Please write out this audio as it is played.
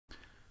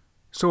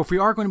So if we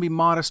are going to be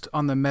modest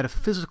on the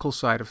metaphysical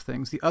side of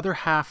things, the other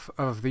half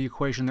of the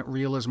equation that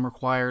realism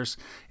requires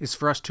is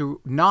for us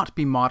to not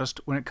be modest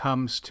when it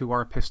comes to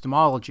our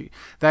epistemology.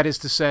 That is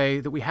to say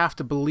that we have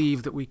to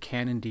believe that we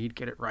can indeed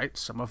get it right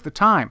some of the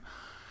time.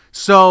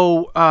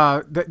 So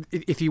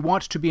if you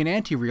want to be an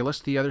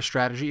anti-realist, the other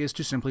strategy is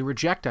to simply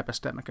reject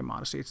epistemic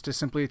immodesty. It's to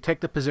simply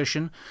take the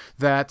position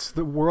that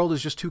the world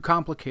is just too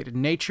complicated.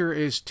 Nature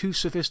is too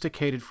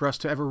sophisticated for us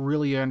to ever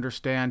really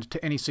understand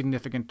to any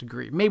significant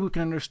degree. Maybe we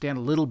can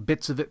understand little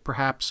bits of it,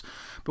 perhaps,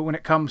 but when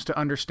it comes to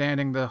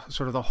understanding the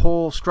sort of the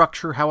whole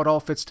structure, how it all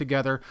fits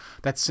together,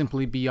 that's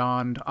simply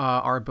beyond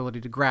our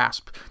ability to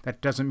grasp. That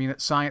doesn't mean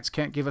that science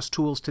can't give us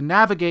tools to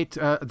navigate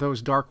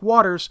those dark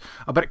waters,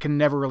 but it can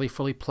never really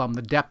fully plumb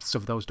the depths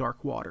of those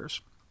dark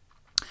waters.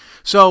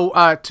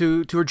 So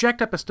to reject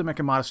epistemic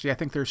immodesty, I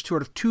think there's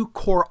sort of two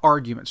core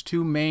arguments,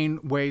 two main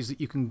ways that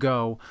you can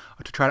go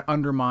to try to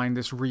undermine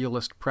this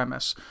realist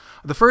premise.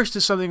 The first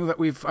is something that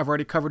I've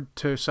already covered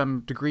to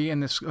some degree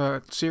in this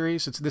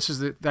series. This is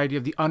the idea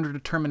of the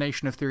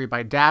underdetermination of theory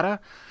by data.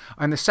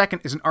 And the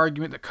second is an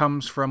argument that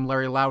comes from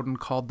Larry Loudon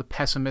called the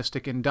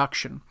pessimistic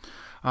induction.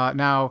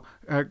 Now,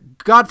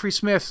 Godfrey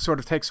Smith sort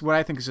of takes what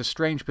I think is a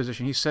strange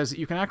position. He says that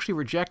you can actually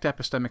reject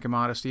epistemic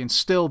immodesty and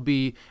still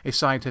be a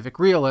scientific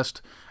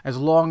realist as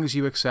long as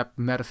you accept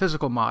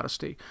metaphysical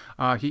modesty.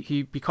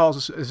 He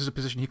calls this is a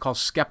position he calls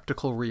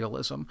skeptical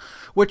realism,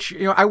 which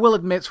I will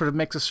admit sort of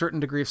makes a certain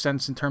degree of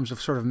sense in terms of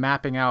sort of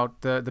mapping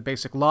out the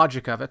basic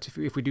logic of it.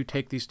 If we do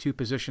take these two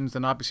positions,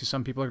 then obviously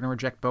some people are going to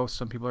reject both,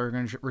 some people are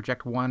going to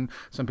reject one,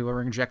 some people are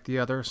going to reject the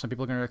other, some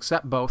people are going to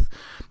accept both.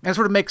 And it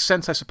sort of makes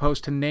sense, I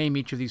suppose, to name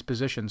each of these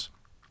positions.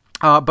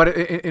 But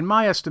in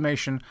my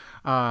estimation,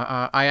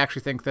 I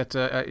actually think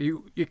that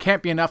you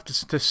can't be enough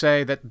to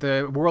say that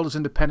the world is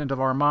independent of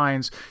our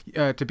minds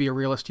to be a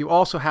realist. You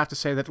also have to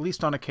say that at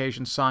least on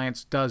occasion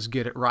science does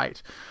get it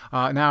right.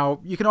 Now,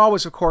 you can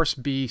always, of course,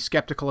 be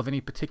skeptical of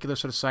any particular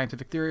sort of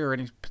scientific theory or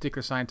any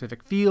particular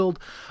scientific field.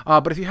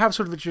 But if you have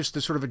sort of just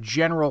a sort of a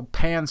general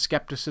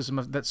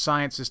pan-skepticism that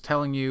science is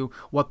telling you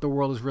what the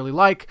world is really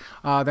like,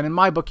 then in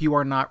my book you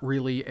are not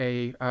really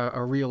a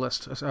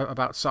realist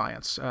about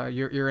science.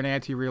 You're an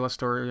anti-realist,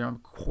 or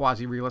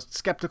quasi-realist,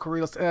 skeptical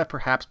realist,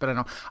 perhaps, but I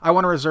don't know. I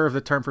want to reserve the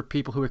term for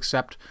people who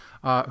accept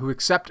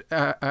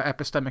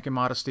epistemic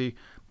immodesty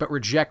but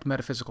reject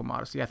metaphysical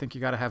modesty. I think you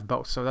got to have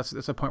both. So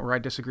that's a point where I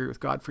disagree with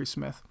Godfrey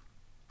Smith.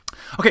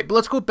 Okay, but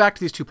let's go back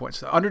to these 2 points,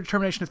 the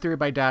underdetermination of theory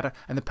by data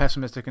and the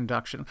pessimistic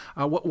induction.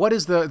 What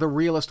is the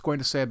realist going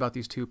to say about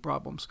these two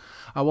problems?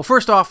 Well,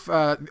 first off,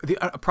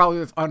 the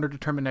problem of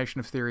underdetermination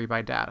of theory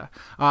by data.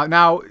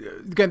 Now,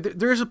 again,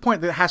 there is a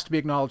point that has to be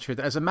acknowledged here,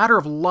 that as a matter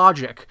of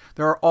logic,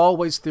 there are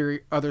always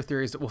other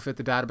theories that will fit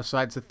the data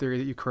besides the theory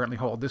that you currently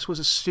hold. This was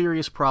a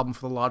serious problem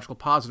for the logical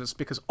positivists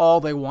because all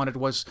they wanted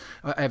was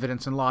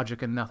evidence and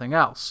logic and nothing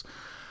else.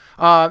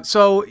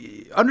 So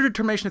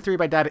underdetermination of theory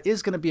by data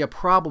is going to be a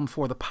problem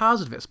for the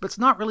positivist, but it's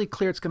not really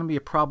clear it's going to be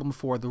a problem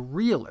for the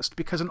realist,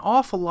 because an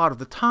awful lot of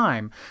the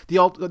time, the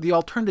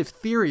alternative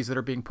theories that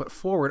are being put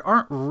forward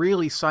aren't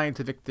really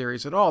scientific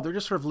theories at all. They're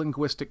just sort of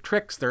linguistic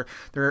tricks. They're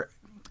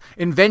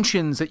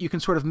inventions that you can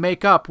sort of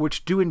make up,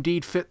 which do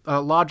indeed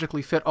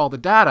logically fit all the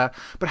data,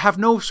 but have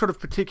no sort of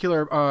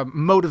particular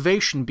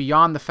motivation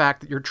beyond the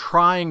fact that you're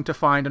trying to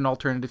find an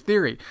alternative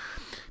theory.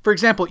 For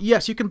example,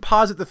 yes, you can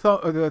posit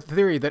the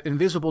theory that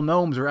invisible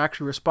gnomes are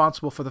actually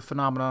responsible for the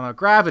phenomenon of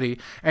gravity,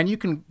 and you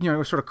can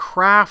sort of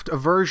craft a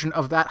version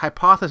of that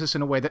hypothesis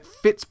in a way that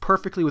fits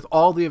perfectly with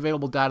all the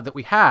available data that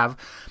we have.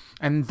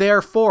 And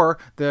therefore,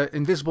 the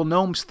invisible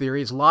gnomes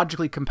theory is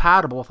logically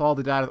compatible with all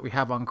the data that we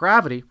have on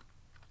gravity.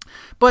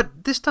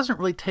 But this doesn't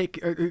really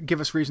give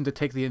us reason to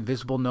take the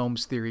invisible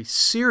gnomes theory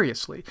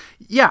seriously.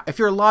 Yeah, if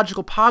you're a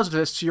logical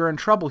positivist, you're in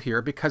trouble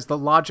here because the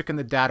logic and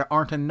the data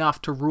aren't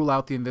enough to rule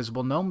out the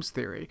invisible gnomes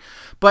theory.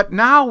 But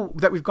now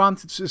that we've gone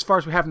as far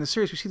as we have in the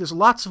series, we see there's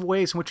lots of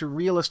ways in which a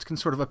realist can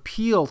sort of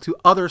appeal to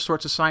other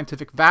sorts of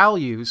scientific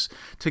values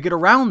to get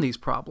around these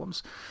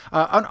problems.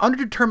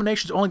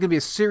 Underdetermination is only going to be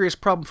a serious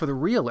problem for the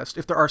realist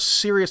if there are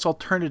serious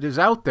alternatives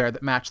out there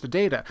that match the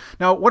data.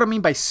 Now, what I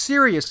mean by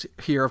serious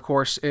here, of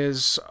course,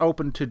 is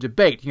open to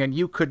debate. And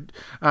you could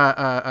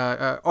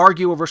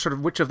argue over sort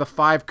of which of the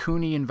 5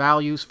 Kuhnian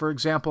values, for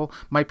example,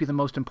 might be the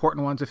most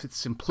important ones, if it's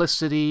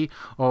simplicity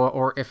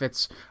or if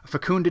it's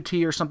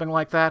fecundity or something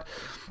like that.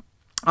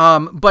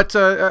 But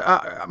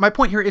my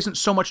point here isn't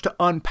so much to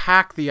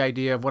unpack the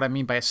idea of what I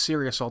mean by a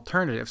serious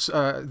alternative.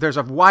 There's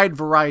a wide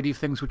variety of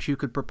things which you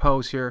could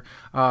propose here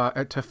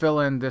to fill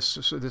in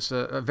this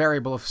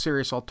variable of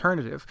serious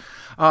alternative.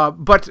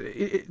 But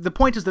the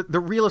point is that the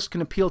realist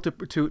can appeal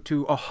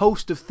to a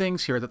host of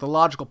things here that the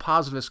logical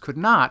positivist could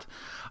not,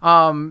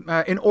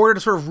 in order to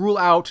sort of rule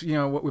out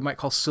what we might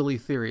call silly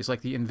theories,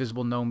 like the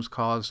invisible gnomes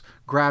cause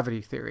gravity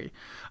theory.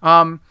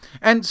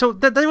 And so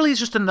that really is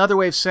just another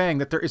way of saying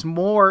that there is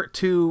more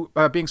to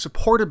to being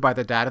supported by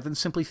the data than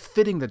simply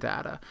fitting the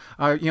data.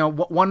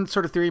 One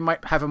sort of theory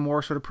might have a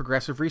more sort of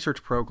progressive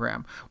research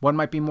program. One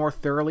might be more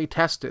thoroughly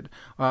tested.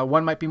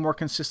 One might be more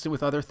consistent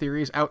with other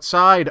theories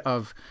outside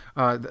of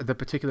the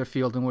particular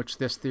field in which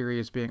this theory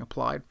is being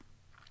applied.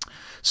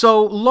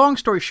 So, long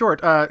story short,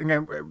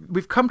 again,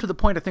 we've come to the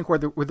point, I think, where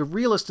the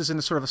realist is in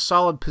a sort of a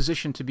solid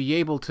position to be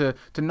able to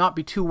not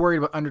be too worried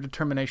about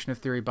underdetermination of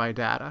theory by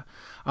data.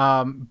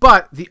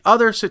 But the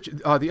other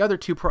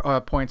 2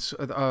 points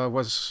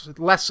was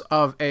less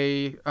of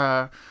a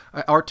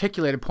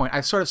articulated point.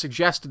 I sort of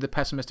suggested the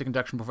pessimistic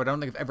induction before. I don't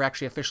think I've ever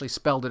actually officially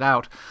spelled it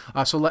out.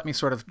 So let me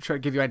sort of try to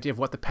give you an idea of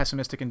what the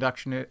pessimistic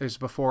induction is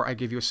before I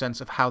give you a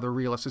sense of how the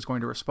realist is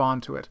going to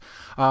respond to it.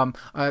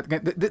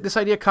 This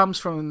idea comes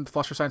from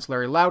philosopher of science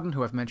Larry Loudon,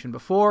 who I've mentioned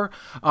before,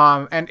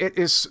 and it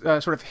is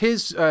sort of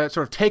his sort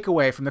of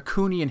takeaway from the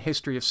Kuhnian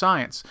history of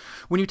science.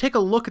 When you take a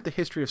look at the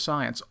history of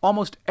science,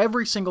 almost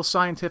every single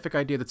scientific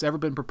idea that's ever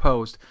been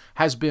proposed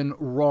has been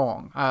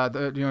wrong.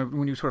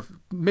 When you sort of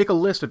make a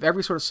list of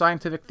every sort of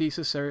scientific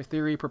thesis or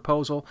theory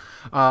proposal,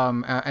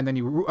 and then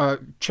you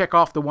check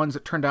off the ones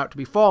that turned out to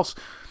be false,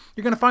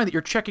 you're going to find that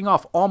you're checking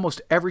off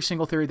almost every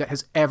single theory that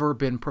has ever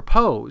been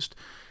proposed.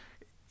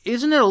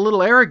 Isn't it a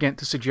little arrogant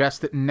to suggest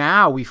that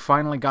now we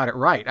finally got it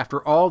right?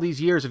 After all these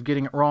years of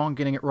getting it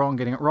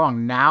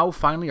wrong, now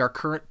finally our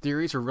current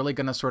theories are really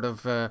going to sort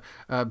of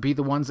be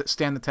the ones that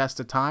stand the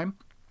test of time?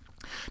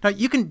 Now,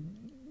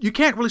 you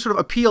can't really sort of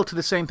appeal to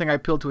the same thing I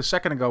appealed to a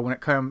second ago when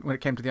it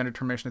came to the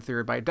underdetermination of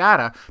theory by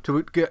data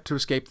to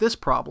escape this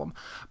problem,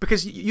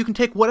 because you can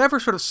take whatever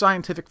sort of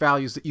scientific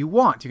values that you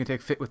want. You can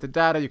take fit with the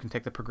data, you can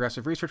take the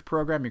progressive research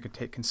program, you can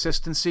take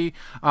consistency,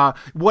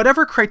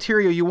 whatever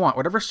criteria you want,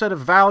 whatever set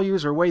of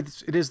values or way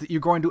it is that you're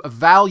going to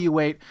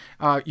evaluate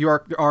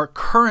our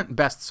current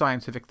best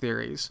scientific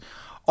theories.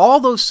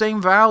 All those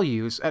same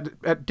values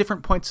at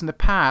different points in the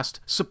past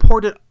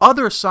supported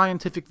other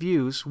scientific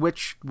views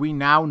which we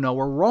now know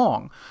are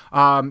wrong.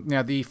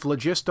 The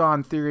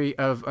phlogiston theory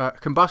of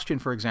combustion,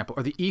 for example,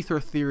 or the ether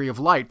theory of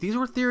light. These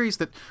were theories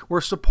that were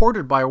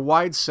supported by a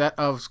wide set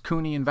of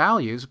Kuhnian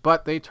values,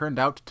 but they turned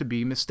out to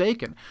be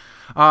mistaken.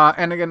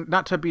 And again,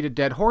 not to beat a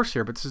dead horse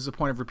here, but this is a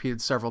point I've repeated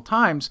several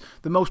times,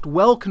 the most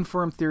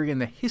well-confirmed theory in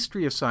the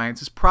history of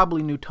science is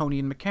probably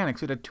Newtonian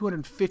mechanics. It had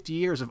 250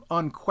 years of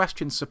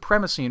unquestioned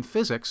supremacy in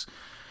physics,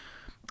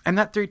 and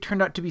that theory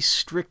turned out to be,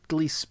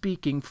 strictly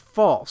speaking,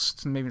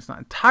 false. Maybe it's not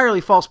entirely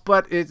false,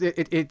 but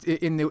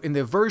in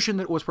the version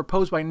that was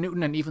proposed by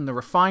Newton, and even the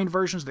refined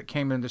versions that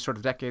came in the sort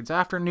of decades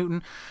after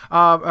Newton,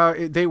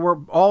 they were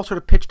all sort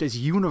of pitched as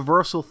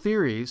universal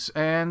theories,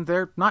 and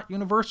they're not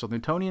universal.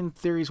 Newtonian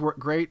theories work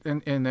great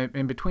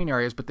in between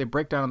areas, but they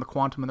break down on the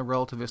quantum and the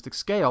relativistic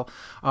scale.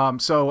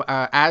 So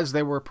as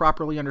they were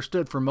properly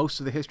understood for most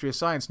of the history of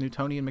science,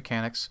 Newtonian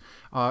mechanics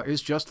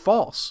is just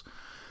false.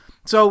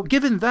 So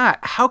given that,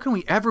 how can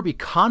we ever be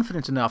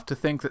confident enough to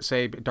think that,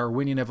 say,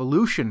 Darwinian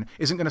evolution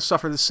isn't going to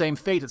suffer the same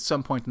fate at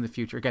some point in the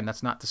future? Again,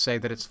 that's not to say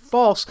that it's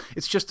false.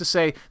 It's just to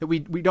say that we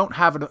don't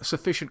have a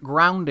sufficient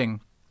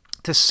grounding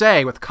to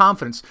say with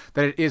confidence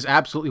that it is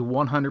absolutely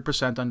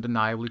 100%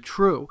 undeniably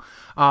true.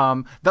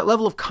 That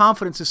level of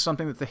confidence is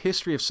something that the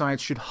history of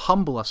science should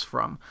humble us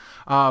from.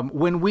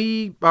 When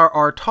we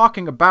are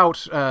talking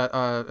about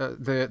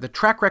the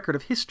track record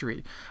of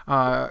history,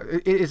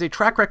 it is a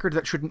track record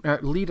that should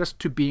lead us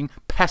to being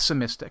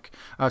pessimistic.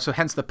 So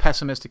hence the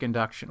pessimistic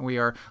induction. We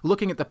are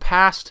looking at the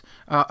past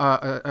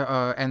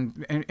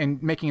and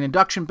making an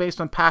induction based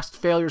on past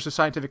failures of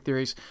scientific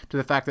theories to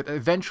the fact that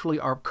eventually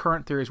our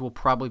current theories will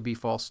probably be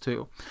false too.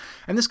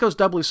 And this goes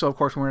doubly so, of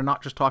course, when we're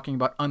not just talking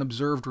about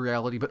unobserved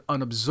reality, but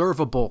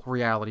unobservable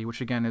reality,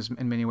 which again is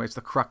in many ways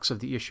the crux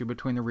of the issue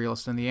between the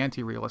realist and the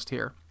anti-realist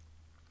here.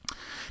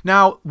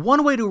 Now,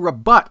 one way to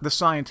rebut the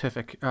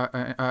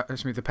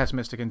the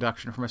pessimistic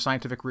induction from a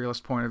scientific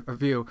realist point of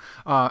view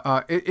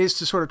is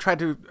to sort of try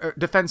to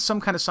defend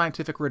some kind of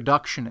scientific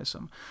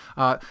reductionism.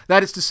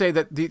 That is to say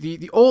that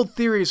the old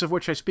theories of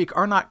which I speak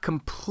are not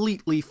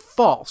completely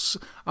false.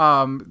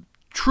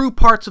 True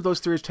parts of those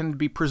theories tend to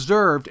be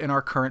preserved in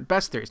our current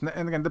best theories.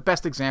 And again, the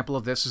best example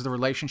of this is the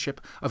relationship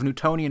of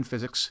Newtonian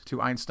physics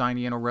to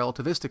Einsteinian or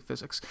relativistic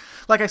physics.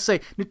 Like I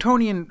say,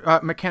 Newtonian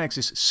mechanics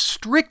is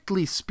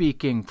strictly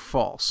speaking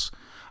false.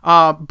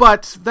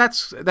 But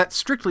that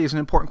strictly is an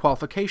important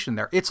qualification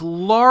there. It's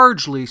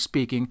largely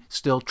speaking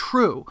still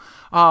true.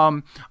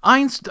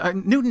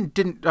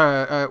 Newton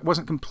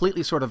wasn't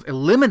completely sort of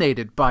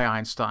eliminated by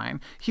Einstein.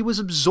 He was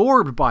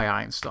absorbed by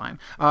Einstein.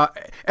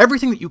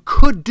 Everything that you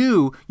could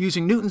do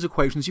using Newton's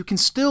equations, you can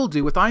still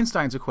do with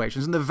Einstein's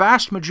equations, and the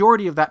vast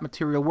majority of that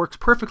material works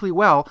perfectly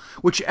well,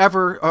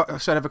 whichever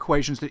set of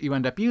equations that you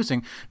end up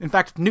using. In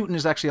fact, Newton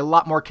is actually a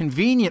lot more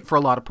convenient for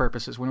a lot of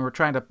purposes. When we were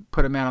trying to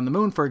put a man on the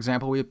moon, for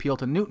example, we appeal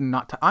to Newton,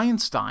 not to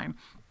Einstein.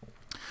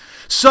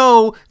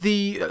 So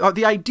the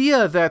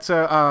idea that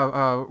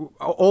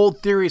old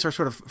theories are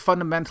sort of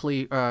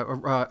fundamentally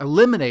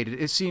eliminated,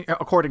 is seen,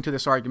 according to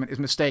this argument, is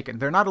mistaken.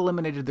 They're not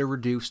eliminated, they're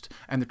reduced,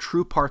 and the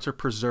true parts are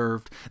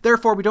preserved.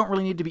 Therefore, we don't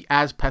really need to be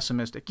as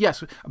pessimistic.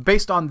 Yes,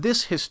 based on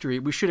this history,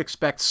 we should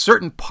expect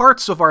certain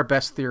parts of our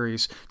best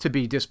theories to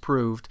be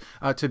disproved,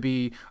 to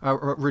be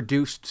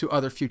reduced to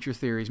other future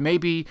theories.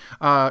 Maybe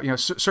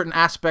certain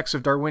aspects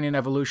of Darwinian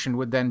evolution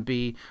would then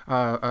be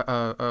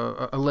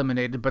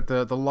eliminated, but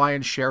the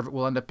lion's share of it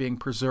will end up being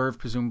preserved,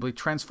 presumably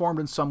transformed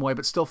in some way,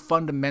 but still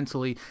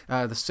fundamentally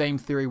the same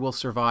theory will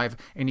survive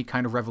any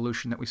kind of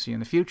revolution that we see in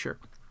the future.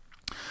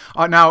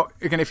 Now,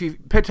 again, if you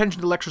pay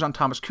attention to lectures on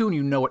Thomas Kuhn,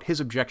 you know what his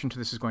objection to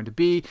this is going to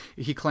be.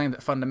 He claimed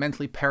that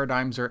fundamentally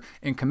paradigms are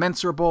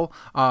incommensurable,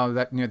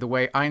 that the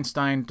way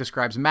Einstein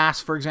describes mass,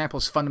 for example,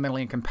 is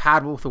fundamentally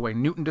incompatible with the way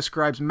Newton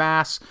describes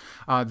mass.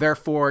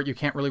 Therefore, you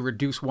can't really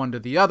reduce one to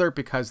the other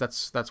because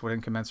that's what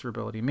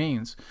incommensurability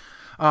means.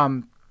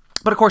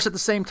 But of course, at the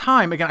same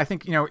time, again, I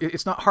think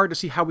it's not hard to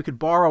see how we could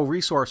borrow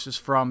resources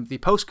from the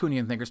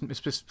post-Kuhnian thinkers,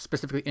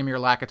 specifically Emir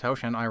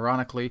Lakatos and,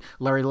 ironically,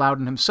 Larry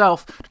Loudon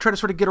himself, to try to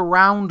sort of get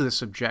around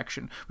this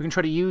objection. We can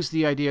try to use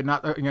the idea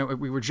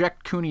we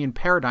reject Kuhnian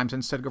paradigms and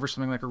instead go for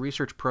something like a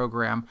research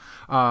program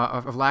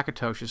of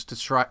Lakatos's to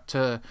try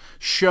to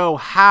show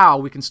how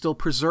we can still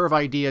preserve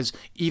ideas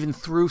even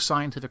through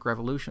scientific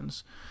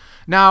revolutions.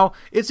 Now,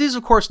 it is,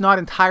 of course, not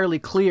entirely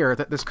clear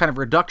that this kind of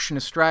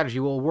reductionist strategy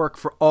will work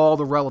for all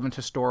the relevant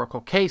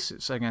historical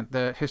cases. Again,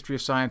 the history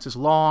of science is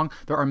long,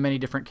 there are many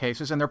different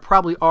cases, and there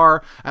probably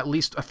are at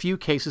least a few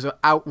cases of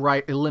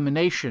outright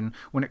elimination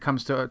when it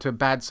comes to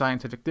bad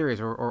scientific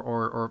theories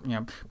or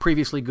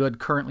previously good,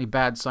 currently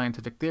bad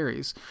scientific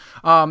theories.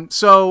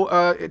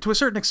 So, to a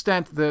certain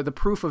extent, the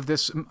proof of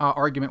this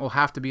argument will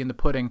have to be in the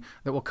pudding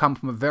that will come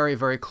from a very,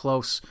 very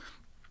close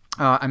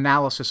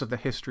analysis of the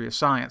history of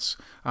science,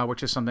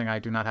 which is something I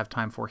do not have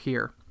time for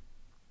here.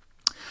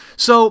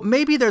 So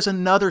maybe there's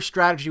another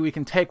strategy we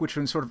can take which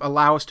would sort of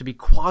allow us to be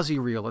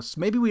quasi-realists.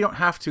 Maybe we don't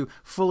have to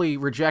fully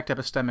reject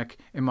epistemic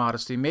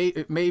immodesty.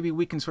 Maybe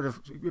we can sort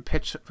of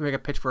make a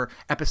pitch for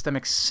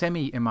epistemic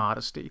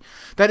semi-immodesty.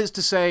 That is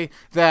to say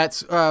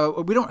that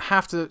we don't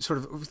have to sort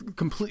of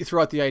completely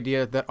throw out the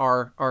idea that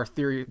our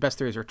best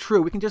theories are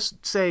true. We can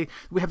just say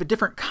we have a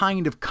different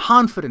kind of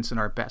confidence in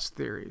our best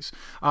theories.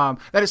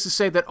 That is to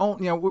say that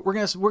we're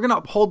going to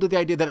uphold to the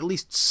idea that at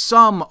least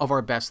some of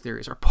our best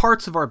theories or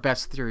parts of our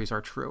best theories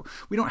are true.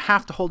 We don't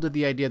have to hold to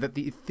the idea that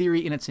the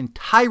theory in its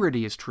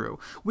entirety is true.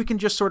 We can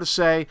just sort of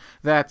say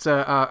that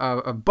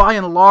by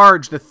and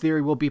large the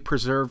theory will be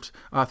preserved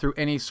through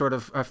any sort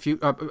of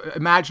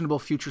imaginable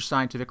future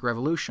scientific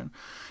revolution.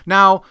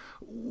 Now,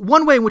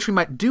 one way in which we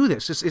might do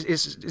this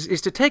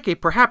is to take a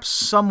perhaps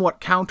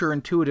somewhat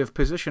counterintuitive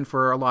position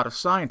for a lot of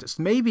scientists.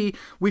 Maybe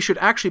we should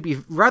actually be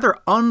rather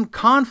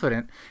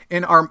unconfident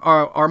in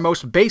our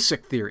most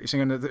basic theories.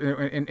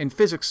 In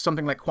physics,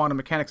 something like quantum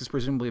mechanics is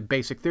presumably a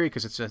basic theory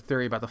because it's a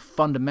theory about the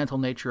fundamental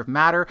nature of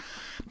matter.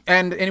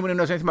 And anyone who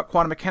knows anything about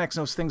quantum mechanics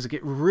knows things that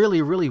get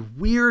really, really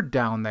weird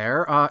down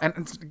there.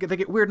 And they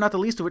get weird, not the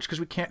least of which because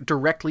we can't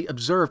directly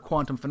observe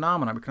quantum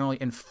phenomena. We can only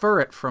infer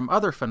it from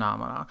other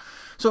phenomena.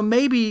 So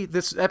maybe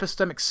this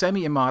epistemic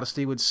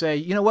semi-immodesty would say,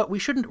 you know what, we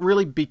shouldn't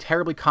really be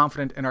terribly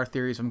confident in our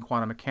theories of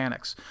quantum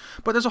mechanics.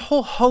 But there's a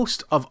whole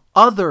host of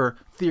other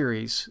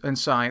theories in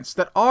science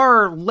that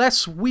are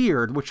less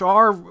weird, which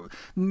are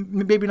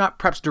maybe not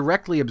perhaps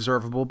directly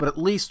observable, but at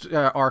least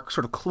are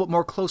sort of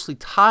more closely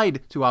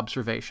tied to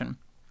observation.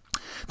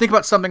 Think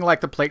about something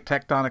like the plate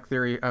tectonic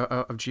theory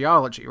of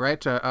geology, right?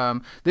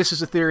 This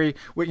is a theory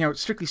where,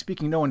 strictly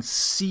speaking, no one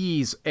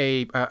sees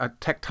a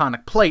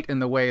tectonic plate in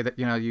the way that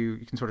you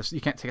can sort of,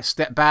 you can't take a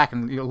step back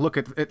and look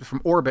at it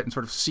from orbit and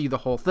sort of see the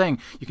whole thing.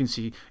 You can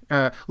see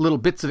little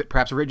bits of it,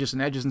 perhaps ridges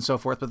and edges and so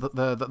forth, but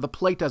the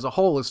plate as a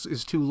whole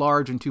is too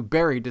large and too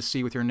buried to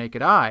see with your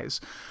naked eyes.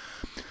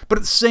 But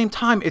at the same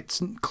time,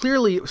 it's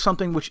clearly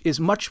something which is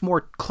much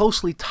more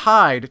closely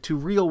tied to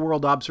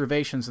real-world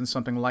observations than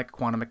something like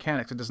quantum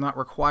mechanics. It does not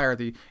require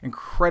the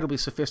incredibly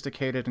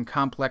sophisticated and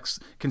complex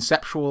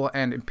conceptual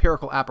and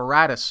empirical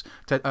apparatus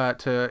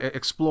to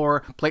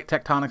explore plate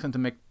tectonics and to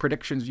make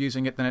predictions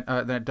using it than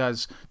it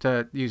does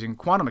to using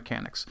quantum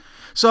mechanics.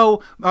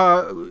 So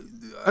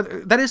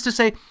that is to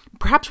say,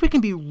 perhaps we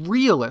can be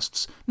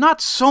realists, not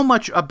so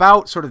much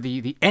about sort of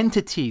the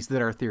entities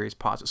that our theories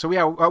posit. So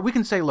yeah, we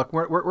can say, look,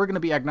 we're going to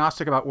be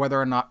agnostic about whether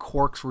or not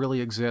quarks really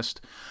exist.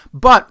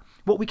 But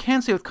what we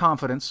can say with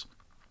confidence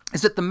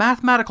is that the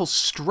mathematical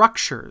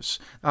structures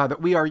that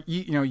we are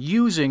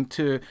using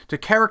to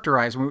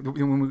characterize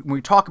when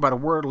we talk about a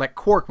word like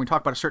quark, when we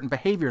talk about a certain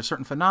behavior, a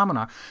certain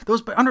phenomena,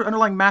 those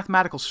underlying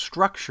mathematical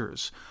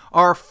structures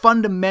are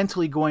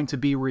fundamentally going to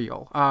be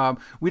real.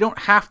 We don't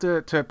have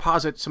to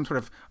posit some sort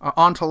of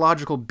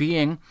ontological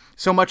being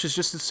so much as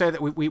just to say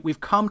that we've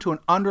come to an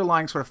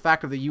underlying sort of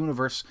fact of the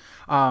universe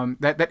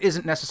that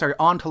isn't necessarily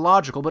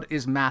ontological but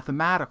is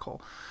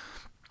mathematical.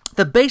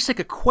 the basic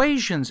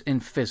equations in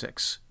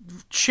physics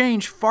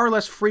change far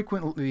less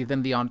frequently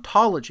than the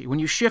ontology. When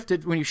you shift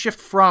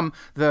from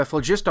the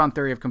phlogiston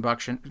theory of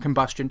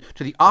combustion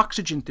to the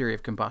oxygen theory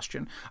of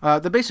combustion,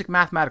 the basic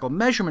mathematical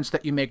measurements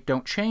that you make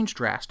don't change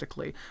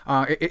drastically.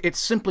 It's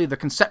simply the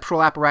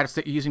conceptual apparatus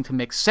that you're using to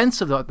make sense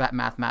of that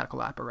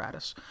mathematical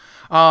apparatus.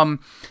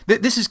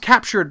 This is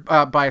captured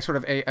by sort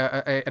of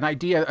an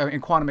idea in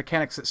quantum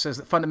mechanics that says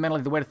that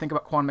fundamentally the way to think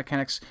about quantum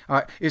mechanics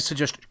is to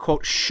just,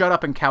 quote, shut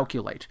up and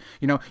calculate.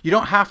 You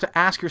don't have to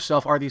ask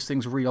yourself, are these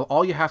things real?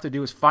 All you have to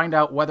do is find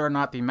out whether or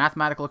not the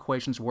mathematical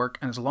equations work,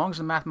 and as long as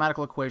the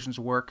mathematical equations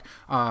work,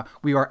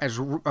 we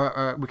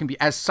can be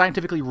as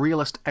scientifically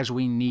realist as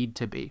we need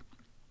to be.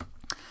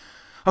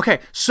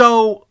 Okay,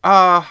 so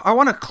I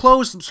want to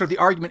close sort of the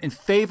argument in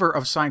favor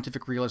of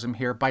scientific realism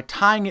here by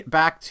tying it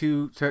back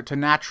to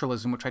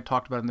naturalism, which I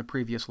talked about in the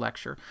previous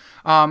lecture.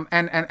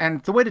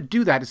 And the way to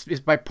do that is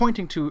by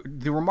pointing to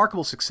the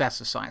remarkable success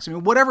of science. I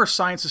mean, whatever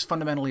science is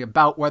fundamentally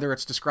about, whether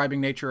it's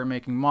describing nature or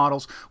making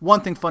models,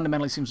 one thing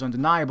fundamentally seems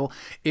undeniable: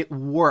 it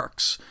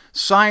works.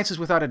 Science is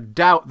without a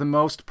doubt the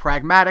most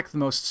pragmatic, the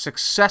most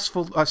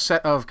successful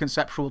set of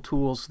conceptual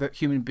tools that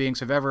human beings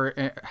have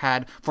ever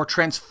had for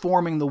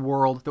transforming the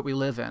world that we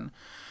live in.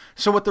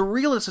 So what the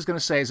realist is going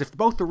to say is, if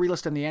both the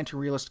realist and the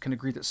anti-realist can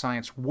agree that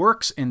science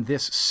works in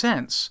this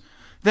sense,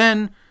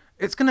 then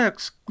it's going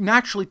to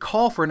naturally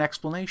call for an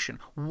explanation.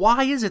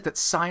 Why is it that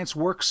science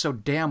works so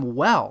damn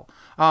well?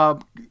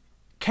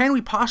 Can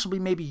we possibly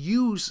maybe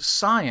use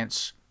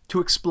science to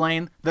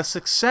explain the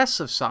success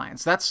of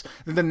science? That's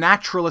the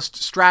naturalist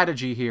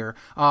strategy here,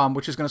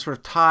 which is going to sort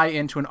of tie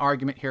into an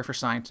argument here for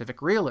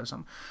scientific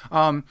realism.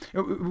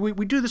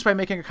 We do this by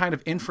making a kind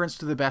of inference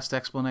to the best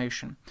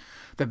explanation.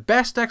 The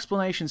best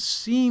explanation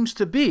seems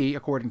to be,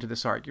 according to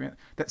this argument,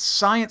 that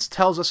science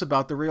tells us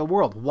about the real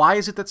world. Why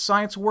is it that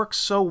science works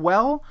so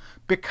well?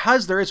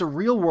 Because there is a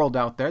real world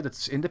out there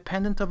that's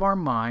independent of our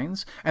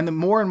minds, and the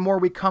more and more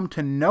we come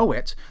to know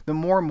it, the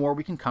more and more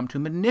we can come to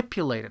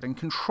manipulate it and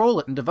control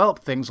it and develop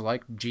things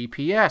like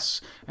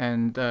GPS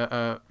and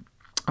a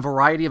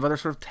variety of other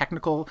sort of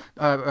technical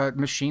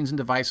machines and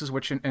devices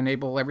which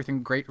enable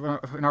everything great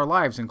in our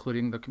lives,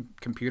 including the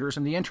computers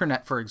and the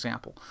internet, for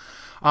example.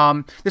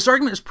 This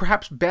argument is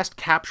perhaps best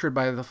captured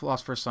by the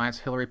philosopher of science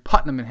Hilary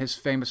Putnam in his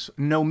famous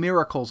no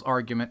miracles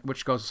argument,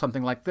 which goes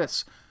something like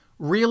this: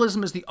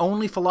 realism is the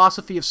only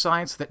philosophy of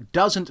science that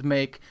doesn't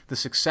make the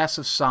success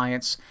of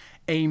science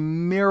a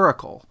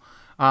miracle.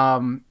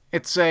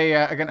 It's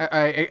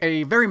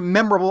a very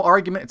memorable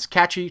argument. It's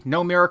catchy.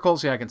 No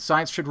miracles. Yeah, again,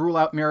 science should rule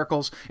out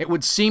miracles. It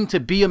would seem to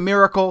be a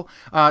miracle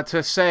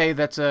to say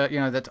that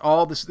that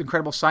all this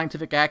incredible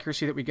scientific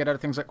accuracy that we get out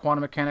of things like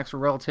quantum mechanics or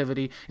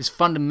relativity is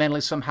fundamentally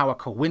somehow a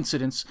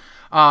coincidence.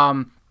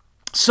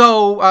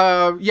 So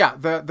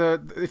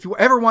if you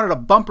ever wanted a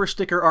bumper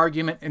sticker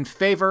argument in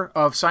favor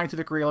of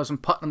scientific realism,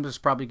 Putnam is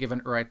probably given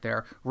it right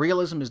there.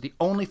 Realism is the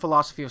only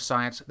philosophy of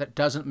science that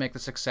doesn't make the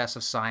success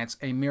of science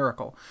a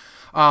miracle.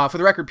 For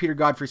the record, Peter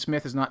Godfrey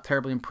Smith is not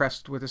terribly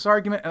impressed with this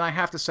argument, and I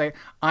have to say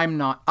I'm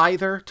not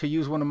either. To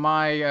use one of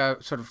my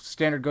sort of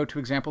standard go-to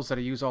examples that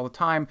I use all the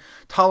time,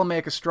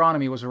 Ptolemaic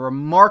astronomy was a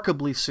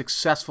remarkably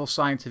successful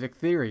scientific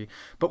theory,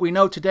 but we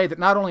know today that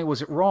not only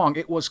was it wrong,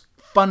 it was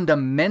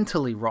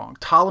fundamentally wrong.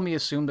 Ptolemy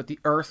assumed that the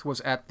Earth was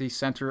at the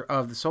center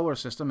of the solar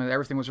system and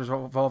everything was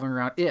revolving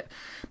around it.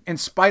 In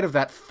spite of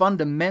that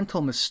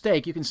fundamental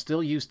mistake, you can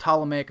still use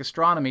Ptolemaic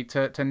astronomy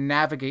to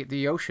navigate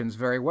the oceans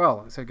very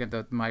well. So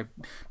again, my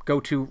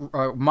go-to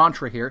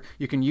mantra here: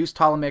 you can use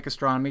Ptolemaic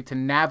astronomy to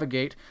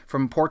navigate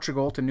from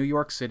Portugal to New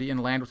York City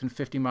and land within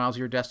 50 miles of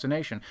your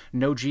destination.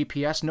 No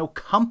GPS, no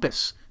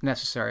compass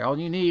necessary. All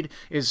you need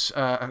is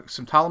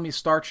some Ptolemy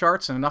star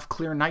charts and enough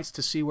clear nights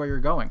to see where you're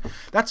going.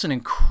 That's an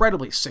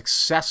incredibly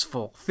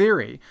successful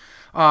theory,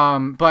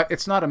 but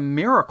it's not a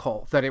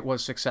miracle that it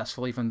was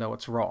successful, even though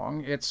it's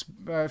wrong. It's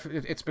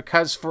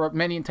because, for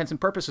many intents and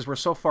purposes, we're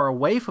so far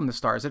away from the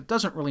stars that it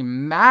doesn't really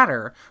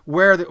matter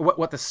where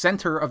what the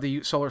center of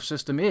the solar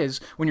system is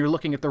when you're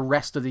looking at the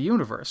rest of the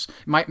universe.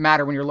 It might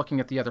matter when you're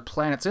looking at the other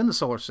planets in the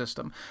solar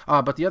system,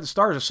 but the other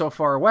stars are so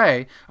far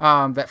away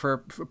that for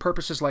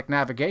purposes like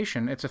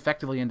navigation, it's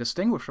effectively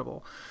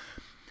indistinguishable.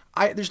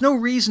 There's no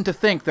reason to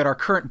think that our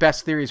current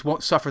best theories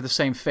won't suffer the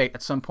same fate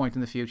at some point in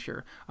the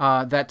future.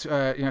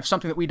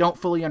 Something that we don't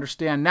fully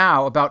understand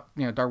now about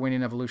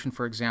Darwinian evolution,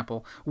 for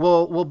example,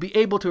 we'll be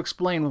able to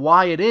explain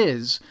why it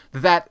is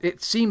that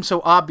it seems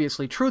so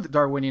obviously true that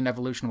Darwinian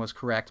evolution was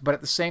correct, but at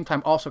the same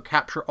time also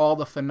capture all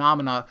the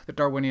phenomena that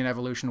Darwinian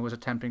evolution was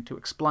attempting to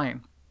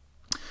explain.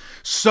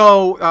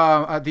 So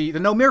the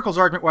no miracles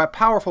argument, while a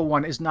powerful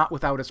one, is not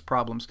without its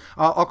problems.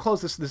 I'll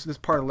close this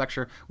part of the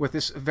lecture with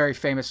this very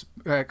famous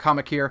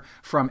comic here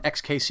from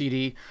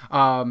XKCD.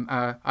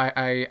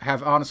 I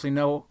have honestly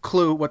no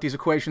clue what these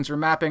equations are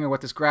mapping or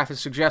what this graph is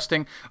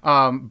suggesting,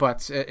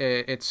 but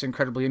it's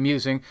incredibly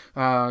amusing,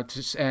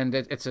 and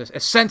it's a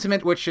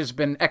sentiment which has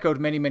been echoed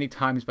many, many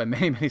times by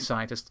many, many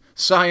scientists.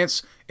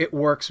 Science It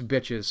works,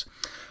 bitches.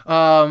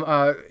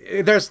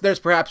 There's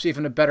perhaps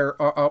even a better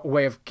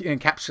way of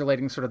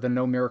encapsulating sort of the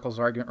no miracles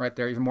argument right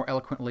there, even more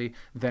eloquently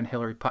than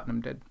Hillary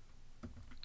Putnam did.